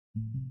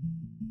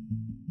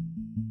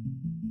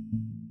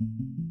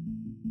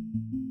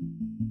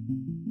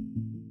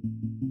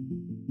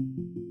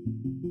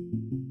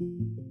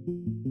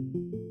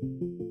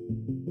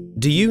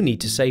Do you need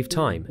to save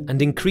time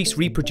and increase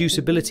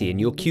reproducibility in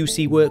your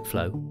QC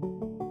workflow?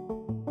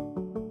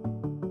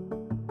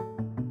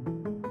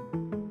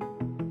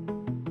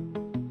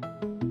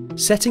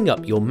 Setting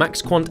up your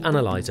MACSQuant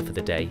Analyzer for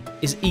the day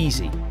is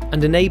easy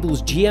and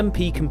enables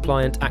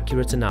GMP-compliant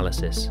accurate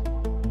analysis.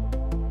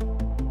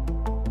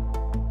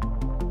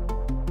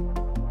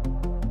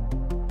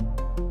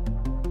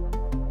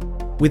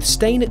 With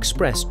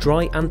StainExpress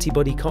Dry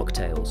Antibody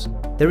Cocktails,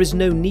 there is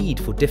no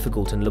need for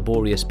difficult and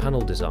laborious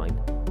panel design,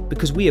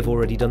 because we have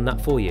already done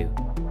that for you.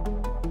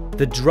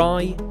 The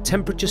dry,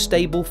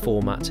 temperature-stable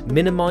format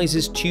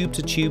minimises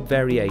tube-to-tube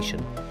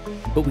variation,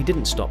 but we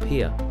didn't stop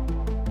here.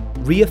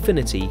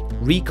 Reaffinity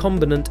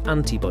recombinant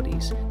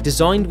antibodies,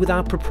 designed with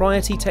our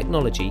proprietary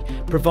technology,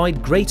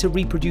 provide greater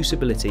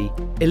reproducibility,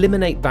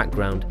 eliminate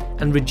background,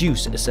 and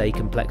reduce assay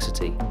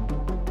complexity.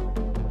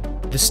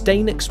 The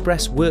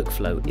StainExpress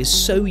workflow is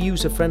so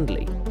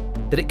user-friendly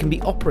that it can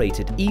be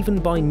operated even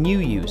by new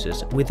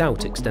users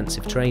without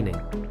extensive training.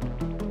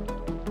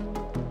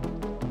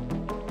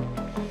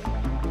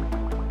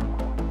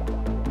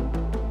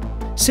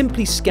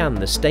 Simply scan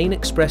the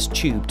StainExpress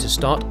Tube to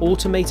start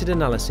automated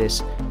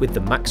analysis with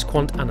the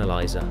MACSQuant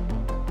Analyzer.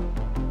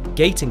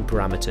 Gating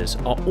parameters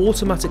are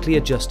automatically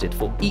adjusted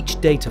for each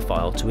data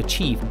file to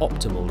achieve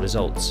optimal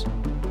results.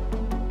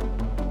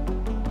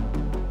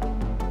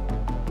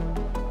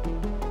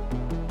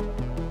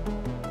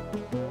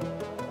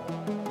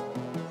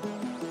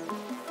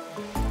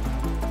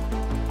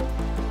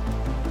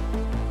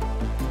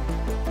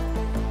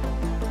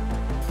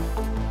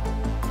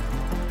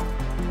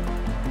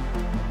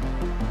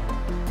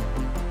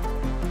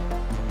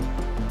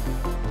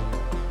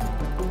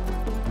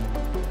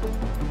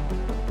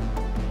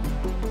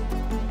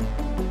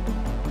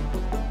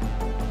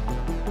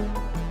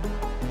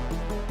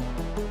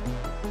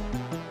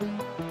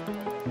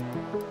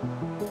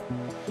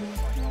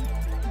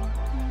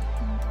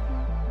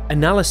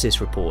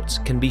 Analysis reports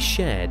can be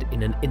shared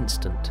in an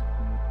instant.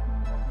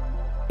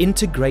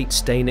 Integrate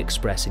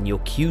StainExpress in your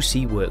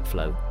QC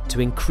workflow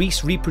to increase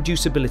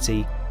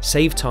reproducibility,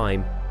 save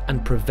time,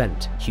 and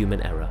prevent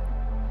human error.